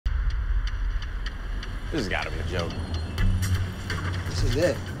This has got to be a joke. This is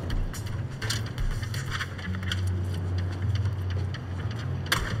it.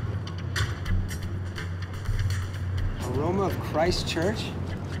 Aroma of Christ Church?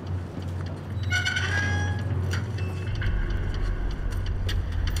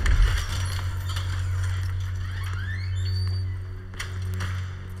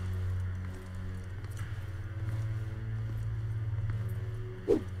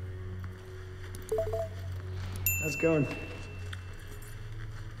 How's it going?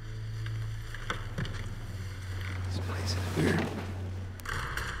 This place is weird.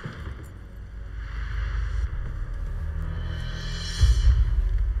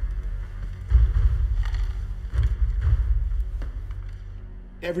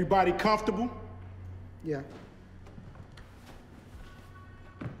 Everybody comfortable? Yeah.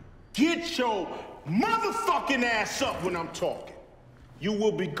 Get your motherfucking ass up when I'm talking. You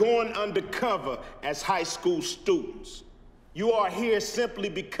will be going undercover as high school students. You are here simply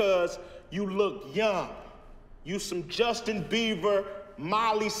because you look young. You some Justin Bieber,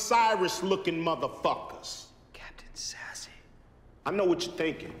 Miley Cyrus looking motherfuckers. Captain Sassy. I know what you're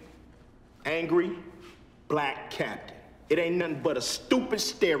thinking. Angry, black captain. It ain't nothing but a stupid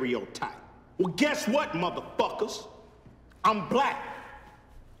stereotype. Well, guess what, motherfuckers? I'm black,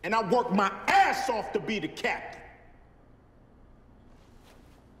 and I work my ass off to be the captain.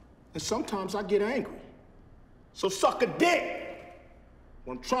 And sometimes I get angry. So suck a dick.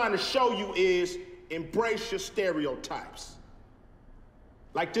 What I'm trying to show you is embrace your stereotypes.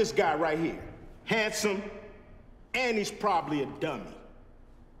 Like this guy right here. Handsome, and he's probably a dummy.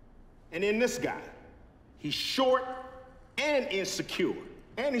 And then this guy. He's short and insecure.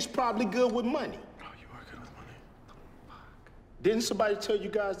 And he's probably good with money. Oh, you are good with money. Fuck. Didn't somebody tell you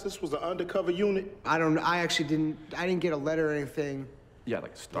guys this was an undercover unit? I actually didn't get a letter or anything. Yeah,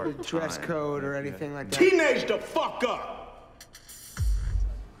 like start The dress time. code or anything like that. Teenage the fuck up.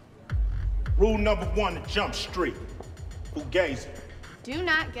 Rule number 1 to Jump Street. Fugazi. Do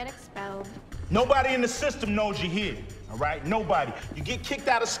not get expelled. Nobody in the system knows you're here, all right? Nobody. You get kicked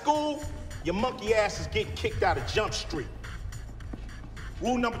out of school, your monkey ass is getting kicked out of Jump Street.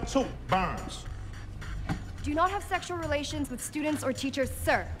 Rule number 2, Burns. Do not have sexual relations with students or teachers,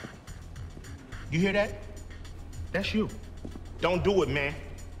 sir. You hear that? That's you. Don't do it, man.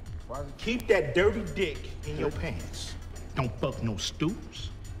 Keep that dirty dick in your pants. Don't fuck no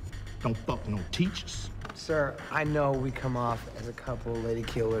students. Don't fuck no teachers. Sir, I know we come off as a couple of lady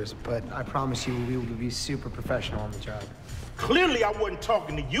killers, but I promise you we will be super professional on the job. Clearly, I wasn't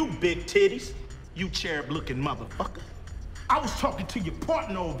talking to you, big titties. You cherub-looking motherfucker. I was talking to your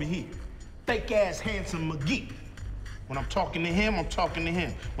partner over here, fake-ass handsome McGee. When I'm talking to him, I'm talking to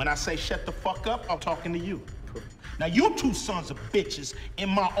him. When I say shut the fuck up, I'm talking to you. Now, you two sons of bitches in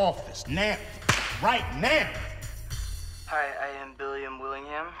my office now, right now. Hi, I am Billiam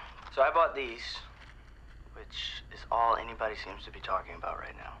Willingham. So I bought these, which is all anybody seems to be talking about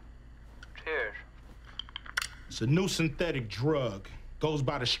right now. Cheers. It's a new synthetic drug. Goes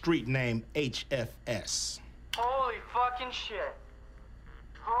by the street name HFS. Holy fucking shit.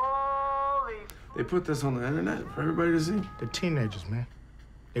 Holy... They put this on the internet for everybody to see? They're teenagers, man.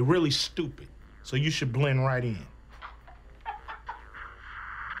 They're really stupid, so you should blend right in.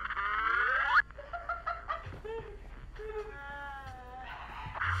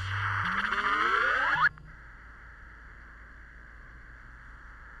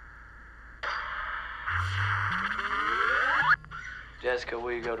 Jessica,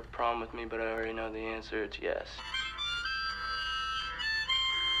 will you go to prom with me? But I already know the answer. It's yes.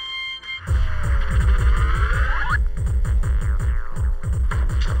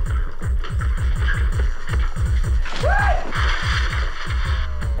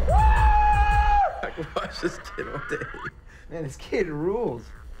 I can watch this kid all day. Man, this kid rules.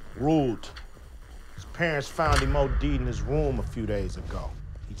 Ruled. His parents found him OD'd in his room a few days ago.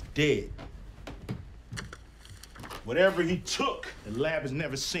 He's dead. Whatever he took, the lab has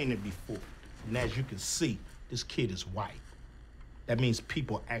never seen it before. And as you can see, this kid is white. That means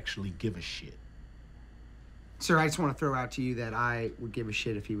people actually give a shit. Sir, I just want to throw out to you that I would give a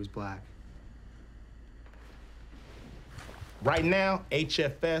shit if he was black. Right now,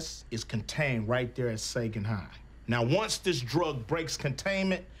 HFS is contained right there at Sagan High. Now, once this drug breaks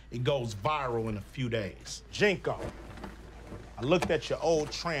containment, it goes viral in a few days. Jinko, I looked at your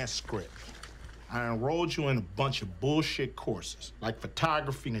old transcript. I enrolled you in a bunch of bullshit courses, like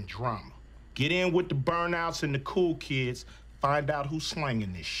photography and drama. Get in with the burnouts and the cool kids, find out who's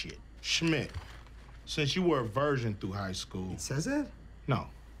slanging this shit. Schmidt, since you were a virgin through high school... It says it? No,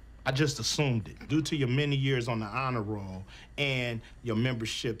 I just assumed it, due to your many years on the honor roll and your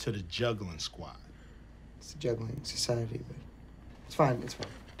membership to the juggling squad. It's a juggling society, but it's fine, it's fine.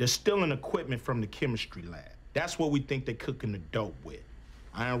 They're stealing equipment from the chemistry lab. That's what we think they're cooking the dope with.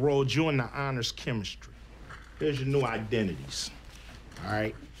 I enrolled you in the honors chemistry. Here's your new identities. All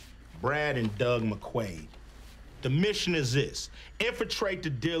right? Brad and Doug McQuaid. The mission is this: infiltrate the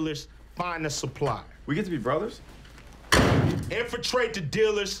dealers, find the supplier. We get to be brothers? Infiltrate the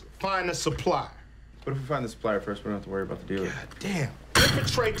dealers, find the supplier. What if we find the supplier first? We don't have to worry about the dealer. God damn.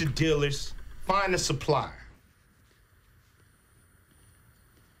 Infiltrate the dealers, find the supplier.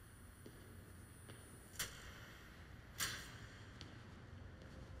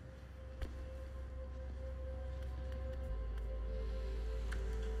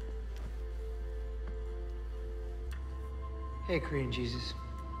 Hey, Korean Jesus.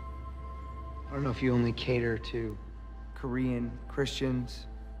 I don't know if you only cater to Korean Christians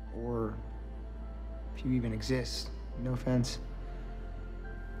or if you even exist. No offense.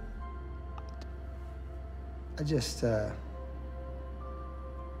 I just, I'm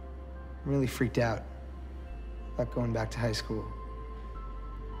really freaked out about going back to high school.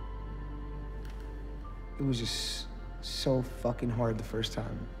 It was just so fucking hard the first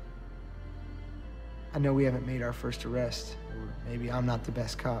time. I know we haven't made our first arrest, or maybe I'm not the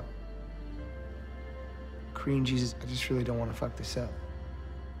best cop. Korean Jesus, I just really don't want to fuck this up.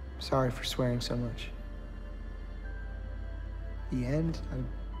 Sorry for swearing so much. The end? I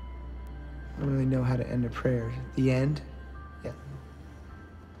don't really know how to end a prayer. The end? Yeah.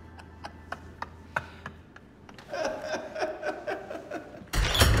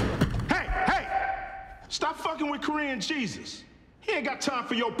 Hey! Stop fucking with Korean Jesus. He ain't got time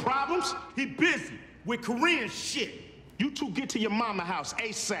for your problems. He busy with Korean shit. You two get to your mama house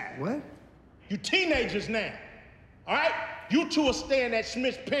ASAP. What? You teenagers now, all right? You two are staying at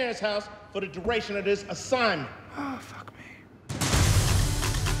Schmidt's parents' house for the duration of this assignment. Oh, fuck me.